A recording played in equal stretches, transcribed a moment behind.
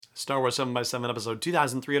Star Wars 7 by 7 episode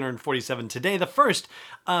 2347. Today, the first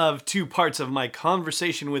of two parts of my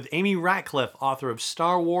conversation with Amy Ratcliffe, author of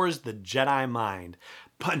Star Wars The Jedi Mind.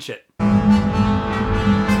 Punch it.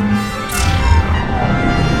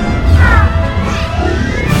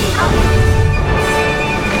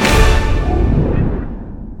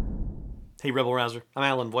 Hey Rebel Rouser, I'm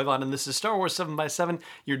Alan Voivod, and this is Star Wars 7 by 7,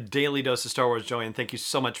 your daily dose of Star Wars joy, and thank you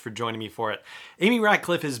so much for joining me for it. Amy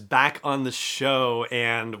Ratcliffe is back on the show,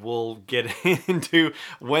 and we'll get into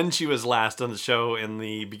when she was last on the show in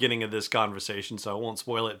the beginning of this conversation, so I won't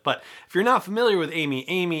spoil it. But if you're not familiar with Amy,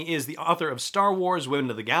 Amy is the author of Star Wars Women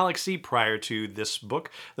of the Galaxy prior to this book,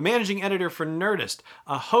 the managing editor for Nerdist,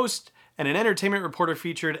 a host and an entertainment reporter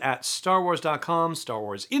featured at StarWars.com, Star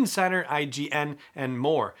Wars Insider, IGN, and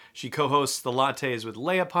more. She co-hosts the Lattes with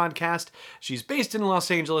Leia podcast. She's based in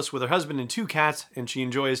Los Angeles with her husband and two cats, and she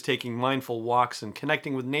enjoys taking mindful walks and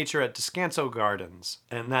connecting with nature at Descanso Gardens.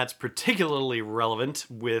 And that's particularly relevant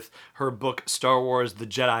with her book, Star Wars The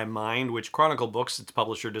Jedi Mind, which Chronicle Books, its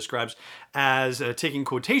publisher, describes as taking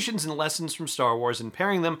quotations and lessons from Star Wars and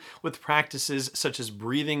pairing them with practices such as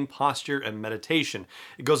breathing, posture, and meditation.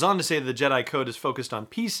 It goes on to say the Jedi Code is focused on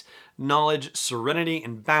peace, knowledge, serenity,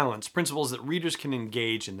 and balance, principles that readers can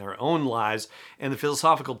engage in their own lives, and the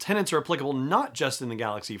philosophical tenets are applicable not just in the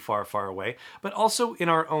galaxy far, far away, but also in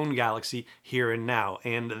our own galaxy here and now.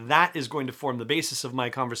 And that is going to form the basis of my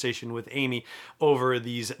conversation with Amy over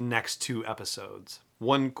these next two episodes.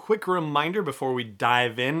 One quick reminder before we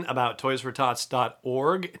dive in about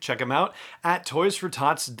toysfortots.org. Check them out at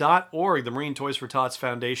toysfortots.org. The Marine Toys for Tots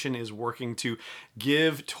Foundation is working to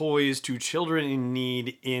give toys to children in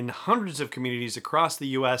need in hundreds of communities across the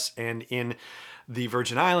U.S. and in the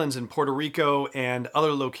Virgin Islands and Puerto Rico and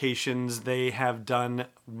other locations. They have done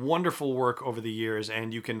wonderful work over the years,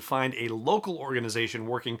 and you can find a local organization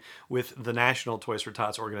working with the National Toys for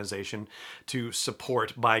Tots organization to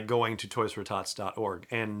support by going to toysfortots.org.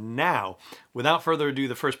 And now, without further ado,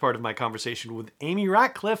 the first part of my conversation with Amy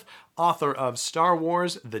Ratcliffe, author of Star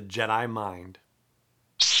Wars The Jedi Mind.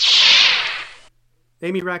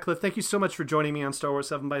 Amy Ratcliffe, thank you so much for joining me on Star Wars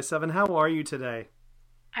 7 by 7. How are you today?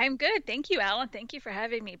 I'm good. Thank you, Alan. Thank you for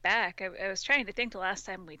having me back. I was trying to think the last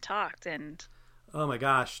time we talked, and oh my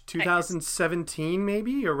gosh, 2017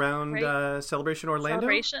 maybe, around right? Celebration Orlando?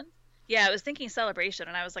 Celebration? Yeah, I was thinking Celebration,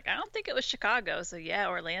 and I was like, I don't think it was Chicago, so yeah,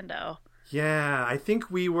 Orlando. Yeah, I think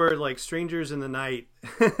we were like strangers in the night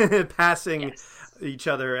passing each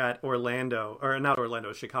other at Orlando, or not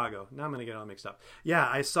Orlando, Chicago. Now I'm going to get all mixed up. Yeah,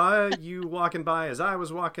 I saw you walking by as I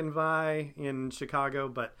was walking by in Chicago,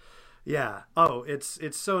 but yeah. Oh, it's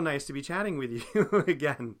so nice to be chatting with you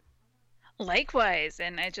again. Likewise,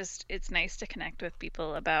 and it's nice to connect with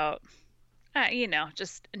people about,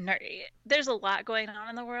 there's a lot going on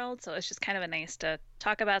in the world, so it's just kind of nice to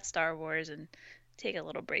talk about Star Wars and take a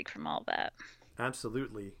little break from all that.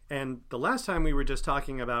 Absolutely. And the last time we were just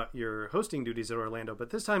talking about your hosting duties at Orlando, but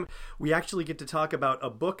this time we actually get to talk about a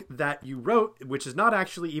book that you wrote, which is not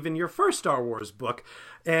actually even your first Star Wars book.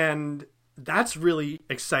 And that's really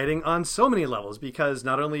exciting on so many levels, because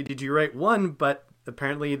not only did you write one, but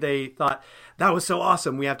apparently they thought, that was so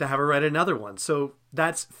awesome, we have to have her write another one. So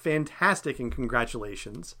that's fantastic, and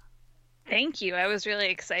congratulations. Thank you. I was really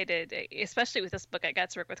excited, especially with this book. I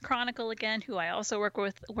got to work with Chronicle again, who I also worked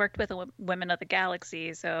with Women of the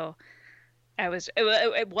Galaxy. So it was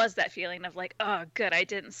that feeling of like, oh, good, I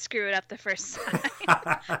didn't screw it up the first time.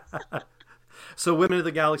 So Women of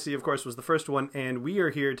the Galaxy, of course, was the first one, and we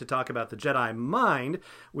are here to talk about The Jedi Mind,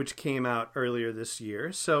 which came out earlier this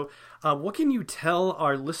year. So what can you tell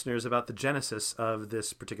our listeners about the genesis of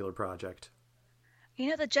this particular project?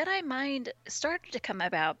 The Jedi Mind started to come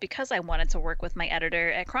about because I wanted to work with my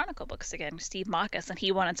editor at Chronicle Books again, Steve Marcus, and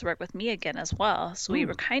he wanted to work with me again as well. So we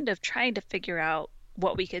were kind of trying to figure out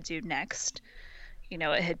what we could do next. It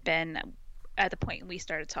had been at the point we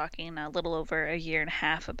started talking a little over a year and a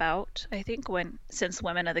half about, I think, since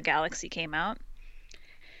Women of the Galaxy came out.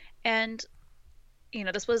 And,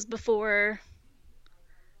 this was before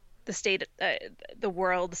the state of the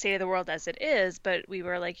world as it is, but we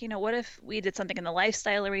were like, what if we did something in the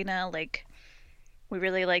lifestyle arena? Like, we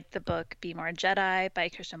really liked the book Be More Jedi by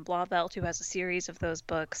Christian Blauvelt, who has a series of those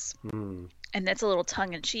books. And that's a little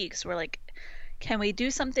tongue-in-cheek. So we're like, can we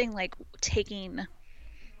do something like taking...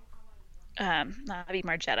 not Be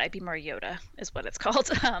More Jedi, Be More Yoda is what it's called.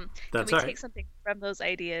 Can we take something from those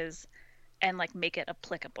ideas and like make it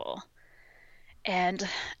applicable? And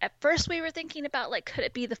at first we were thinking about like, could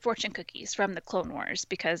it be the fortune cookies from the Clone Wars?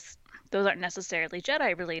 Because those aren't necessarily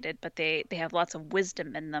Jedi related, but they have lots of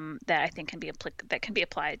wisdom in them that I think can be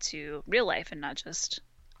applied to real life and not just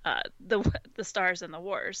the stars and the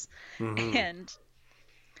wars, Mm-hmm. and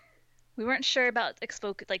we weren't sure about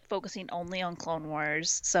focusing only on Clone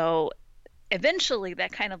Wars. So eventually,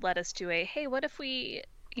 that kind of led us to a hey, what if we,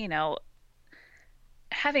 you know,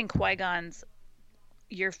 having Qui-Gon's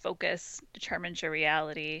 "your focus determines your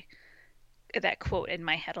reality," that quote in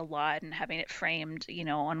my head a lot, and having it framed,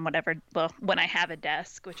 on whatever, well, when I have a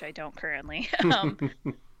desk, which I don't currently.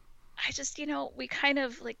 I just, we kind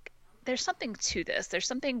of like, there's something to this. There's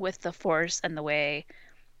something with the Force and the way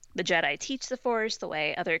the Jedi teach the Force, the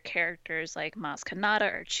way other characters like Maz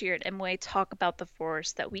Kanata or Chirrut Imwe talk about the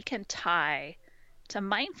Force, that we can tie to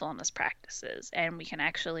mindfulness practices, and we can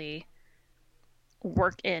actually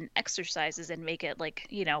work in exercises and make it like,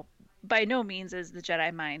 by no means is the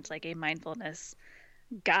Jedi mind like a mindfulness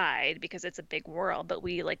guide, because it's a big world, but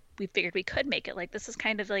we figured we could make it like, this is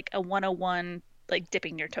kind of like a 101, like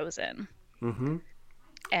dipping your toes in. Mm-hmm.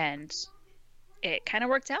 And it kind of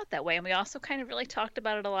worked out that way. And we also kind of really talked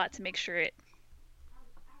about it a lot to make sure it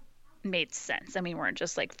made sense, and we weren't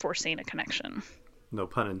just like forcing a connection. No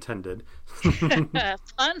pun intended.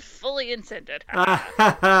 Pun fully intended.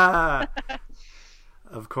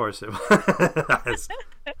 Of course it was.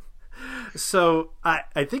 So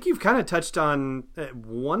I think you've kind of touched on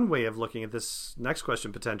one way of looking at this next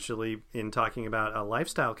question potentially in talking about a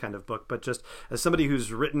lifestyle kind of book, but just as somebody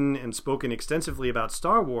who's written and spoken extensively about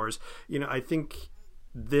Star Wars, I think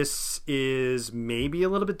this is maybe a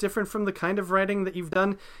little bit different from the kind of writing that you've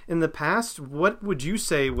done in the past. What would you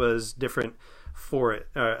say was different for it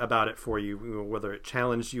about it for you, whether it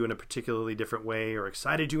challenged you in a particularly different way or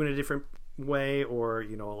excited you in a different way, or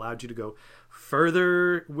allowed you to go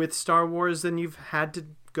further with Star Wars than you've had to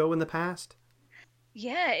go in the past?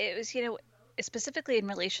 Yeah, it was, specifically in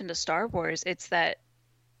relation to Star Wars, it's that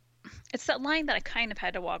line that I kind of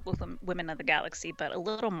had to walk with Women of the Galaxy, but a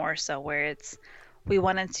little more so, where we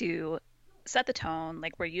wanted to set the tone,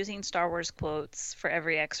 like we're using Star Wars quotes for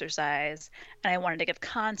every exercise, and I wanted to give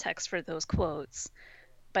context for those quotes,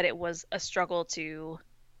 but it was a struggle to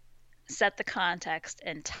set the context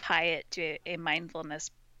and tie it to a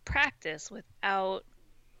mindfulness practice without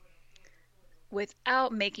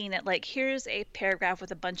making it like, here's a paragraph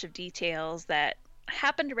with a bunch of details that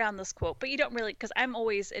happened around this quote, but you don't really, because I'm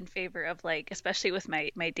always in favor of, like, especially with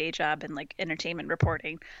my day job and like entertainment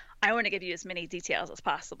reporting, I want to give you as many details as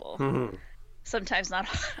possible. Mm-hmm. Sometimes not,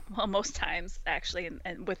 well, most times actually,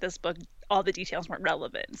 and with this book, all the details weren't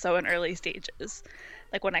relevant. So in early stages,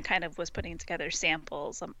 like when I kind of was putting together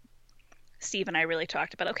samples, Steve and I really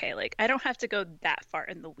talked about, okay, like I don't have to go that far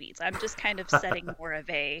in the weeds. I'm just kind of setting more of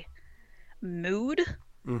a mood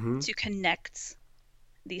Mm-hmm. to connect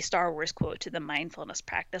the Star Wars quote to the mindfulness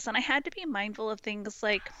practice. And I had to be mindful of things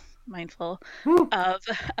like of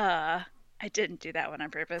I didn't do that one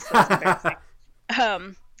on purpose. That was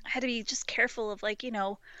embarrassing. I had to be just careful of, like,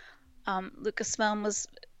 Lucasfilm was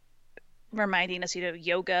reminding us,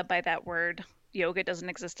 yoga, by that word. Yoga doesn't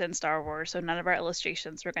exist in Star Wars, so none of our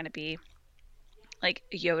illustrations were going to be like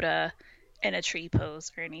Yoda in a tree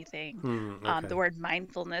pose or anything. Okay. The word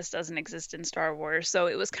mindfulness doesn't exist in Star Wars, so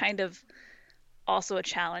it was kind of also a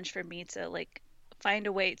challenge for me to like find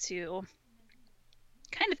a way to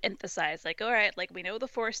kind of emphasize, like, all right, like we know the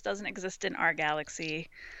Force doesn't exist in our galaxy,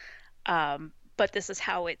 but this is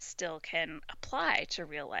how it still can apply to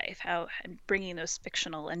real life, how, and bringing those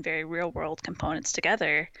fictional and very real world components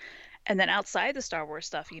together. And then outside the Star Wars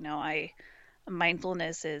stuff,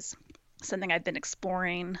 mindfulness is something I've been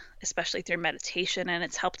exploring, especially through meditation, and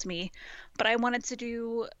it's helped me. But I wanted to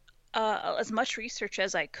do as much research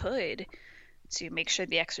as I could to make sure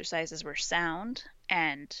the exercises were sound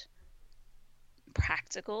and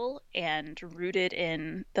practical and rooted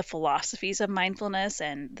in the philosophies of mindfulness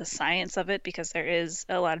and the science of it, because there is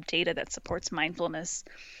a lot of data that supports mindfulness.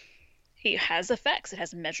 It has effects. It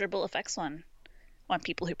has measurable effects on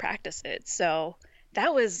people who practice it. So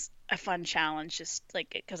that was a fun challenge, just like,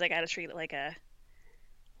 because I got to treat it like a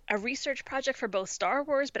research project for both Star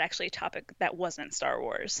Wars, but actually a topic that wasn't Star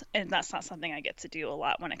Wars. And that's not something I get to do a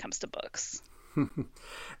lot when it comes to books.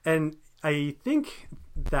 And I think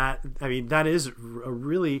that is a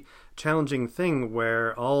really challenging thing,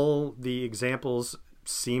 where all the examples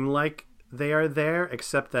seem like they are there,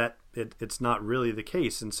 except that it's not really the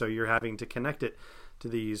case. And so you're having to connect it to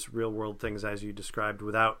these real world things, as you described,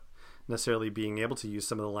 without necessarily being able to use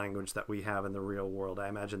some of the language that we have in the real world. I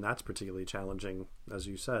imagine that's particularly challenging, as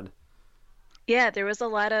you said. Yeah, there was a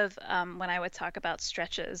lot of when I would talk about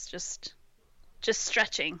stretches, just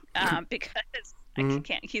stretching, because I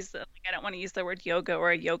can't use I don't want to use the word yoga or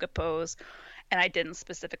a yoga pose, and I didn't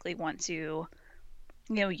specifically want to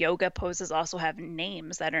yoga poses also have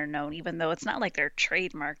names that are known, even though it's not like they're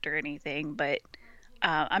trademarked or anything. But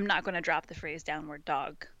I'm not going to drop the phrase downward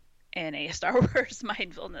dog in a Star Wars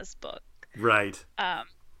mindfulness book. Right.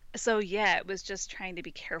 So yeah, it was just trying to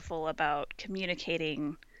be careful about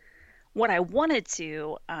communicating what I wanted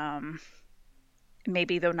to,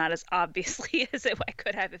 maybe though not as obviously as I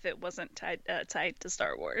could have if it wasn't tied to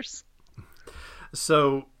Star Wars.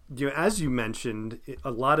 So, as you mentioned,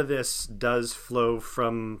 a lot of this does flow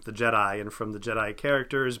from the Jedi and from the Jedi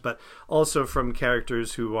characters, but also from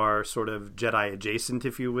characters who are sort of Jedi adjacent,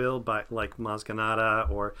 if you will, like Maz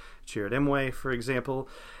Kanata or Chirrut Îmwe, for example.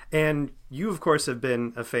 And you, of course, have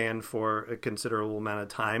been a fan for a considerable amount of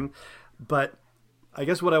time. But I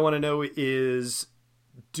guess what I want to know is,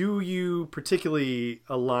 do you particularly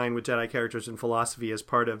align with Jedi characters and philosophy as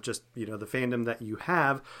part of just, the fandom that you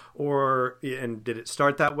have? And did it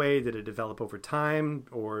start that way? Did it develop over time?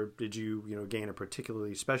 Or did you, gain a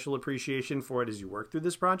particularly special appreciation for it as you worked through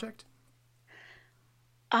this project?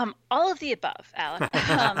 All of the above, Alec.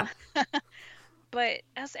 But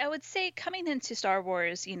as I would say, coming into Star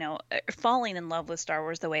Wars, falling in love with Star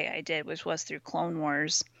Wars the way I did, which was through Clone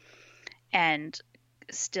Wars, and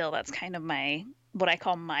still that's kind of what I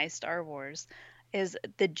call my Star Wars, is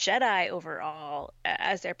the Jedi overall,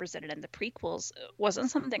 as they're presented in the prequels,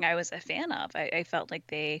 wasn't something I was a fan of. I felt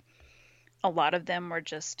like a lot of them were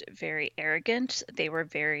just very arrogant. They were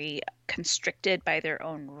very constricted by their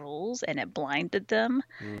own rules, and it blinded them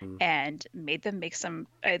and made them make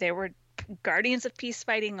they were guardians of peace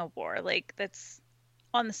fighting a war. Like, that's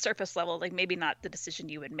on the surface level, like maybe not the decision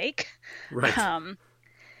you would make. Right.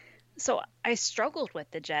 So I struggled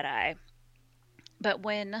with the Jedi. But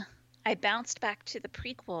when I bounced back to the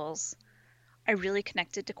prequels, I really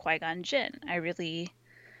connected to Qui-Gon Jinn. I really,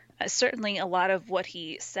 certainly a lot of what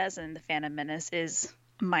he says in The Phantom Menace is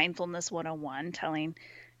mindfulness 101, telling,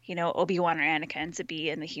 Obi-Wan or Anakin to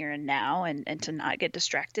be in the here and now and to not get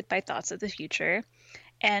distracted by thoughts of the future.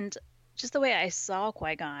 And just the way I saw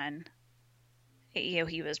Qui-Gon,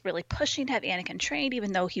 he was really pushing to have Anakin trained,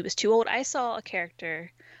 even though he was too old. I saw a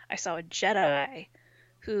Jedi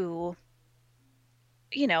who,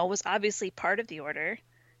 was obviously part of the Order,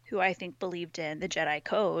 who I think believed in the Jedi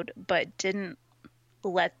Code, but didn't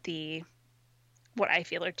let what I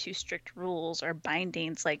feel are too strict rules or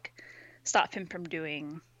bindings, stop him from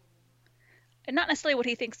doing, not necessarily what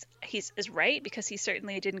he thinks is right, because he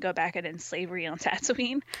certainly didn't go back and end slavery on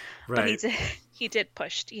Tatooine, right. But he did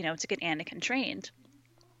push, to get Anakin trained.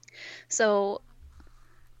 So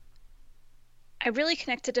I really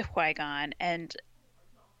connected to Qui-Gon, and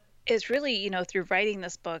it's really, through writing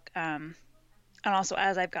this book, and also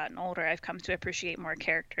as I've gotten older, I've come to appreciate more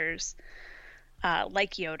characters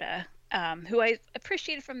like Yoda, who I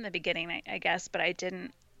appreciated from the beginning, I guess, but I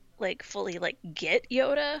didn't fully get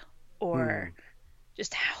Yoda or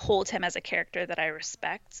just hold him as a character that I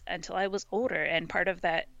respect until I was older. And part of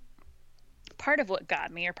what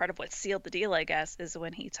got me, or part of what sealed the deal, I guess, is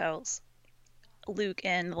when he tells Luke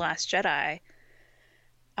in The Last Jedi,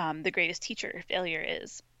 the greatest teacher failure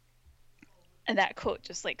is. And that quote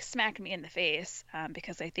just smacked me in the face,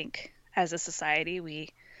 because I think as a society we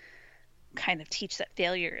kind of teach that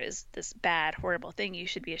failure is this bad, horrible thing you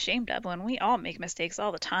should be ashamed of, when we all make mistakes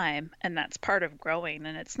all the time, and that's part of growing,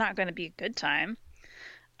 and it's not going to be a good time,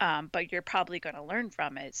 but you're probably going to learn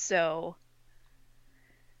from it. So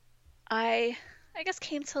I guess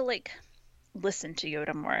came to listen to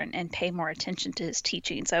Yoda more and pay more attention to his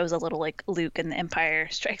teachings. I was a little like Luke in The Empire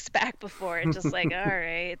Strikes Back before, and just all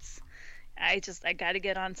right, I got to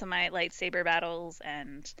get onto my lightsaber battles,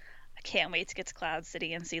 and I can't wait to get to Cloud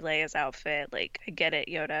City and see Leia's outfit. I get it,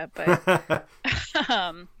 Yoda, but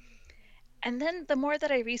and then the more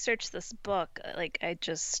that I researched this book, I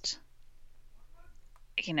just,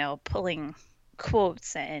 pulling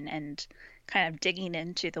quotes and kind of digging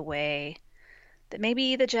into the way that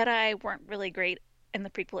maybe the Jedi weren't really great in the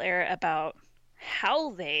prequel era about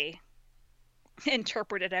how they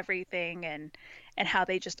interpreted everything and how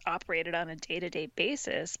they just operated on a day-to-day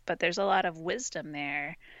basis. But there's a lot of wisdom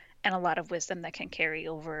there, and a lot of wisdom that can carry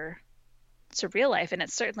over to real life. And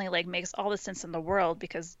it certainly makes all the sense in the world,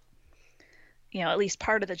 because at least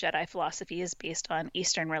part of the Jedi philosophy is based on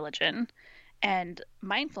Eastern religion, and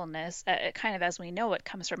mindfulness, kind of as we know it,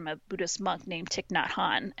 comes from a Buddhist monk named Thich Nhat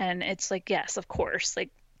Hanh. And it's yes, of course,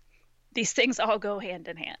 these things all go hand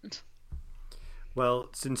in hand. Well,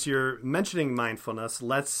 since you're mentioning mindfulness,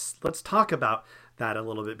 let's talk about that a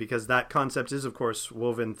little bit, because that concept is, of course,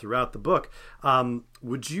 woven throughout the book.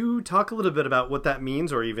 Would you talk a little bit about what that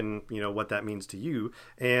means, or even, what that means to you,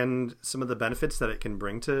 and some of the benefits that it can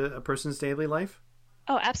bring to a person's daily life?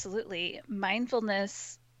 Oh, absolutely.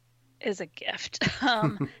 Mindfulness is a gift,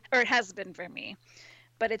 or it has been for me,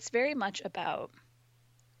 but it's very much about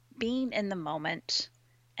being in the moment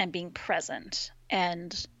and being present.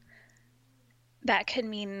 And that can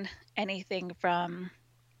mean anything from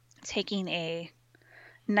taking a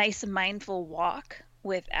nice mindful walk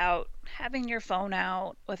without having your phone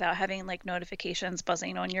out, without having like notifications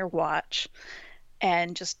buzzing on your watch,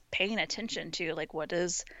 and just paying attention to like what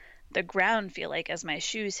does the ground feel like as my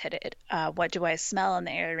shoes hit it? What do I smell in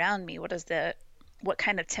the air around me? What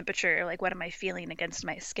kind of temperature, like what am I feeling against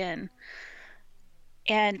my skin?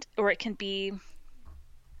 And or it can be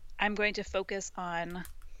I'm going to focus on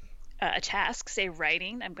a task, say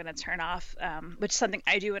writing. I'm going to turn off, which is something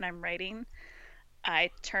I do when I'm writing.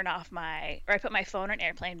 I put my phone on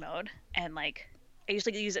airplane mode, and like I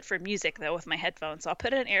usually use it for music though with my headphones. So I'll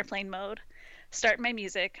put it in airplane mode, start my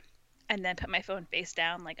music, and then put my phone face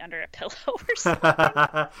down like under a pillow or something.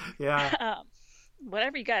 Yeah. um,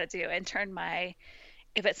 Whatever you got to do, and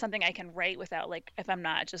if it's something I can write without like if I'm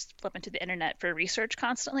not just flipping to the internet for research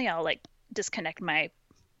constantly, I'll like disconnect my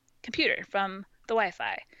computer from the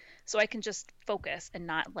Wi-Fi so I can just focus and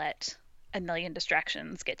not let a million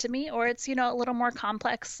distractions get to me. Or it's, a little more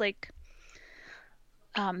complex, like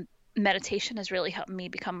meditation has really helped me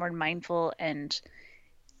become more mindful and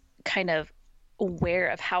kind of aware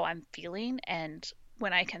of how I'm feeling. And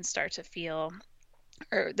when I can start to feel,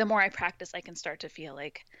 or the more I practice, I can start to feel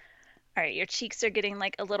like, all right, your cheeks are getting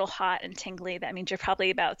like a little hot and tingly. That means you're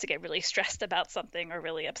probably about to get really stressed about something or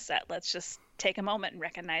really upset. Let's just take a moment and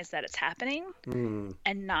recognize that it's happening Mm.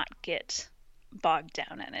 and not get bogged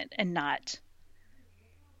down in it and not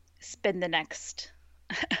spend the next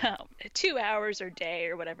 2 hours or day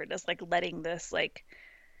or whatever it is, like letting this like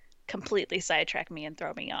completely sidetrack me and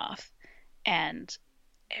throw me off. And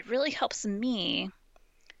it really helps me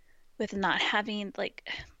with not having like,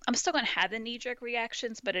 I'm still going to have the knee jerk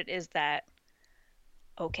reactions, but it is that,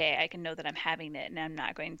 okay, I can know that I'm having it and I'm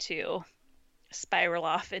not going to spiral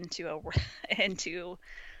off into,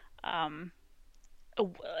 um,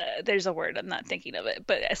 there's a word, I'm not thinking of it,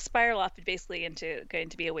 but a spiral off basically into going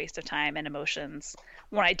to be a waste of time and emotions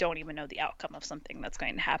when I don't even know the outcome of something that's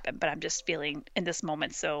going to happen, but I'm just feeling in this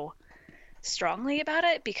moment so strongly about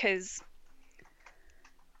it because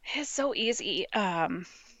it's so easy. I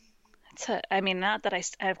mean, not that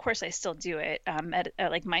of course I still do it.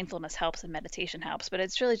 Like mindfulness helps and meditation helps, but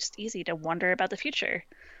it's really just easy to wonder about the future.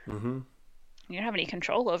 Mm-hmm. You don't have any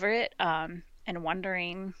control over it. And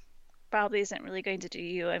wondering probably isn't really going to do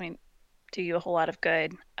you a whole lot of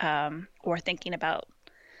good. Or thinking about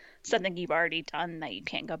something you've already done that you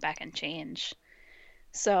can't go back and change.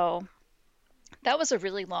 So that was a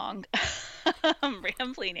really long,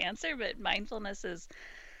 rambling answer, but mindfulness is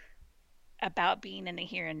about being in the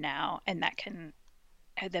here and now, and that can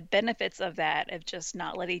the benefits of that of just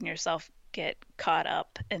not letting yourself get caught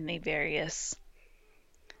up in the various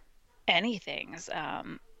anythings.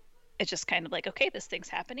 It's just kind of like, okay, this thing's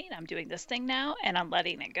happening. I'm doing this thing now, and I'm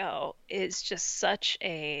letting it go. It's just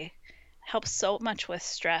helps so much with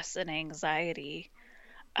stress and anxiety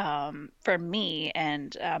for me.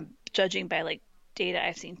 And judging by like data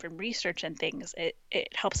I've seen from research and things, it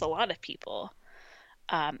helps a lot of people.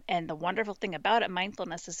 And the wonderful thing about it,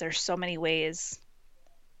 mindfulness, is there's so many ways.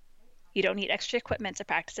 You don't need extra equipment to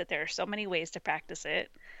practice it. There are so many ways to practice it.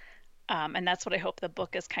 And that's what I hope the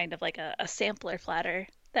book is kind of like a sampler platter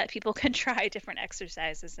that people can try different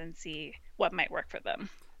exercises and see what might work for them.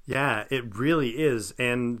 Yeah, it really is.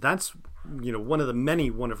 And that's, one of the many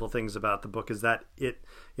wonderful things about the book is that it,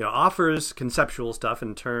 offers conceptual stuff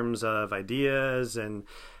in terms of ideas and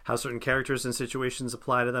how certain characters and situations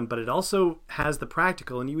apply to them, but it also has the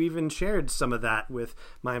practical. And you even shared some of that with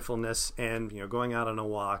mindfulness and, going out on a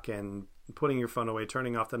walk and putting your phone away,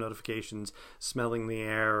 turning off the notifications, smelling the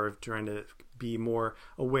air, or trying to be more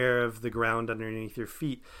aware of the ground underneath your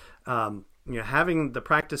feet. Having the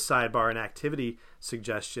practice sidebar and activity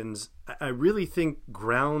suggestions, I really think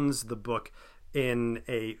grounds the book in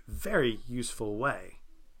a very useful way.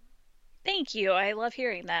 Thank you. I love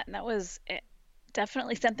hearing that. And that was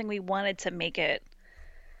definitely something we wanted to make it.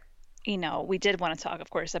 We did want to talk, of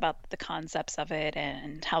course, about the concepts of it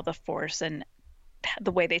and how the Force and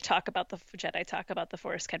the way the Jedi talk about the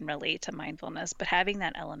Force can relate to mindfulness, but having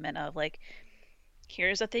that element of like,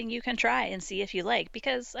 here's a thing you can try and see if you like,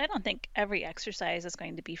 because I don't think every exercise is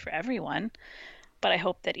going to be for everyone, but I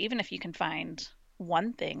hope that even if you can find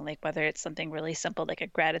one thing, like whether it's something really simple like a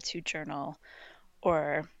gratitude journal,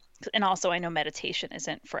 and also I know meditation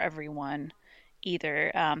isn't for everyone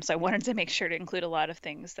either, so I wanted to make sure to include a lot of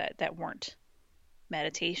things that weren't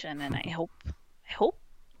meditation, and I hope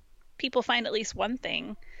people find at least one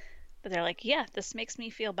thing that they're like, yeah, this makes me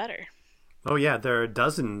feel better. Oh yeah, there are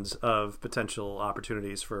dozens of potential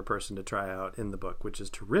opportunities for a person to try out in the book, which is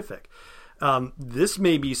terrific. This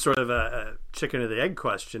may be sort of a chicken or the egg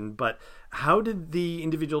question, but how did the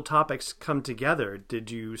individual topics come together? Did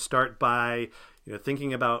you start by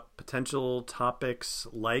thinking about potential topics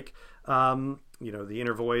like the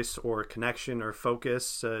inner voice or connection or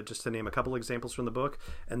focus, just to name a couple examples from the book,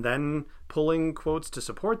 and then pulling quotes to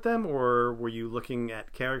support them? Or were you looking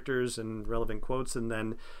at characters and relevant quotes and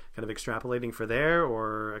then kind of extrapolating for there,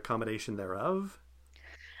 or a combination thereof?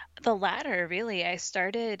 The latter, really. I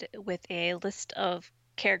started with a list of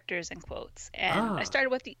characters and quotes, and I Ah. started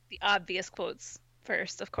with the obvious quotes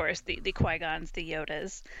first, of course, the Qui-Gons, the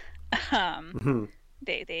Yodas. Um, Mhm.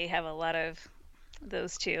 they have a lot of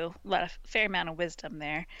those two, a lot of fair amount of wisdom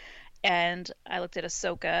there. And I looked at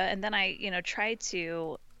Ahsoka, and then I, tried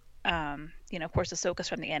to, of course, Ahsoka's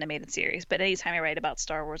from the animated series, but anytime I write about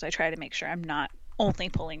Star Wars, I try to make sure I'm not only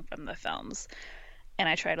pulling from the films, and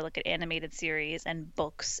I try to look at animated series and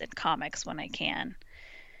books and comics when I can.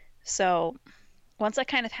 So once I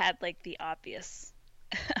kind of had like the obvious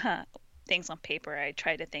things on paper, I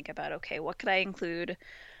tried to think about, okay, what could I include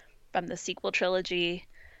from the sequel trilogy?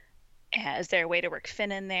 Is there a way to work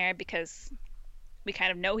Finn in there? Because we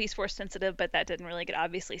kind of know he's force sensitive, but that didn't really get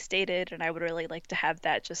obviously stated, and I would really like to have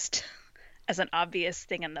that just as an obvious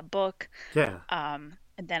thing in the book. Yeah.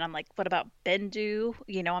 And then I'm like, what about Bendu?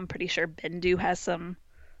 I'm pretty sure Bendu has some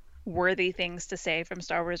worthy things to say from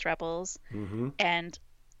Star Wars Rebels. Hmm. And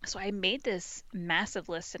so I made this massive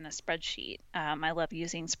list in a spreadsheet. I love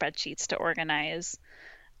using spreadsheets to organize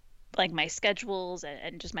like my schedules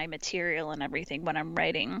and just my material and everything when I'm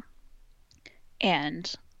writing.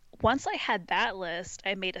 And once I had that list,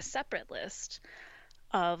 I made a separate list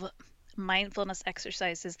of mindfulness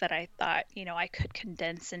exercises that I thought, I could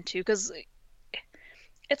condense into, because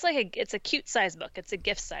it's a cute size book. It's a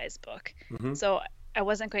gift size book. Hmm. So I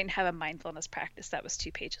wasn't going to have a mindfulness practice that was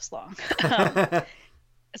 2 pages long.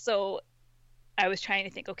 So I was trying to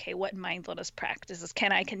think, okay, what mindfulness practices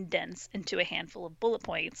can I condense into a handful of bullet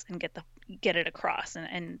points and get it across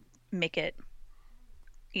and make it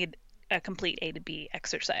a complete A to B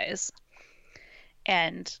exercise.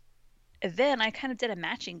 And then I kind of did a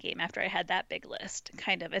matching game after I had that big list,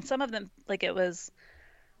 kind of. And some of them, like it was,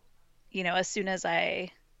 as soon as I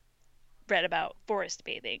read about forest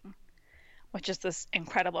bathing, which is this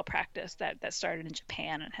incredible practice that started in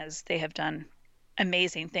Japan and they have done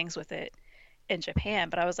amazing things with it in Japan.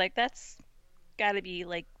 But I was like, that's got to be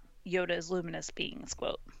like Yoda's luminous beings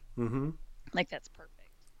quote. Hmm. Like that's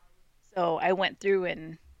perfect. So I went through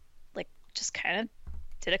and like just kind of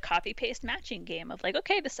did a copy paste matching game of like,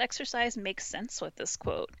 okay, this exercise makes sense with this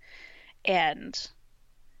quote. And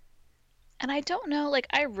I don't know, like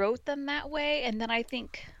I wrote them that way, and then I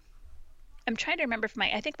think I'm trying to remember if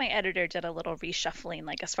I think my editor did a little reshuffling,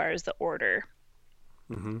 like as far as the order,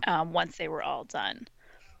 Hmm. once they were all done.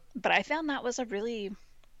 But I found that was it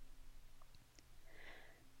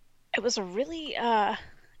was a really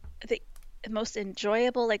the most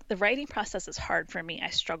enjoyable. Like the writing process is hard for me. I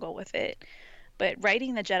struggle with it. But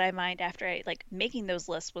writing the Jedi Mind after I like making those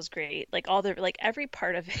lists was great. Like every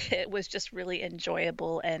part of it was just really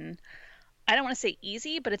enjoyable, and I don't want to say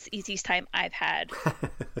easy, but it's the easiest time I've had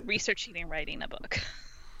researching and writing a book.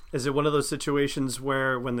 Is it one of those situations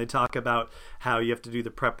where when they talk about how you have to do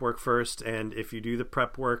the prep work first, and if you do the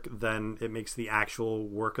prep work, then it makes the actual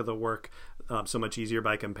work of the work so much easier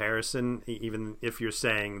by comparison, even if you're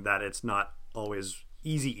saying that it's not always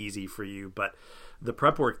easy for you, but the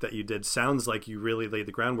prep work that you did sounds like you really laid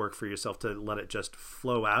the groundwork for yourself to let it just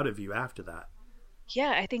flow out of you after that.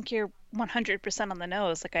 Yeah, I think you're 100% on the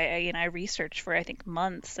nose. Like I researched for I think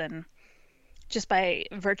months, and just by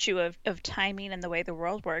virtue of timing and the way the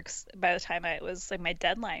world works, by the time it was like my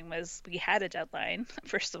deadline was, we had a deadline,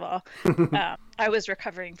 first of all. I was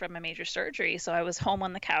recovering from a major surgery, so I was home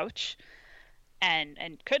on the couch and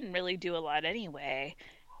couldn't really do a lot anyway.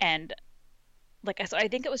 And so I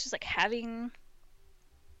think it was just like having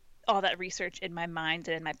all that research in my mind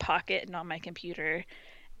and in my pocket and on my computer,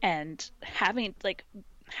 and having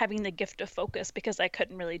the gift of focus because I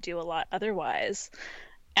couldn't really do a lot otherwise.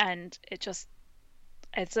 And it's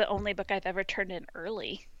the only book I've ever turned in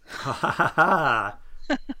early.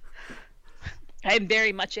 I'm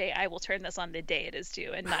very much I will turn this on the day it is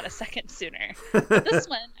due and not a second sooner. But this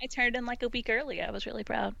one I turned in like a week early. I was really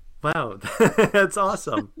proud. Wow, that's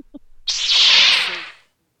awesome.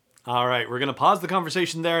 All right, we're going to pause the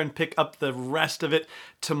conversation there and pick up the rest of it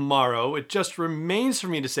tomorrow. It just remains for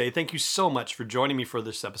me to say thank you so much for joining me for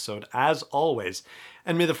this episode, as always,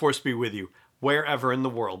 and may the Force be with you wherever in the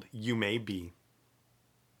world you may be.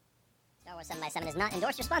 Star Wars 7x7 is not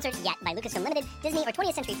endorsed or sponsored yet by Lucasfilm Limited, Disney, or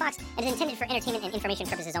 20th Century Fox, and is intended for entertainment and information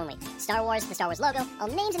purposes only. Star Wars, the Star Wars logo, all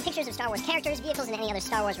names and pictures of Star Wars characters, vehicles, and any other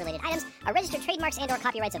Star Wars-related items are registered trademarks and/or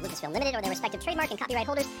copyrights of Lucasfilm Limited or their respective trademark and copyright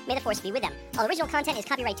holders. May the Force be with them. All original content is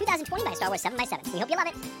copyright 2020 by Star Wars 7x7. We hope you love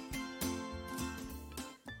it.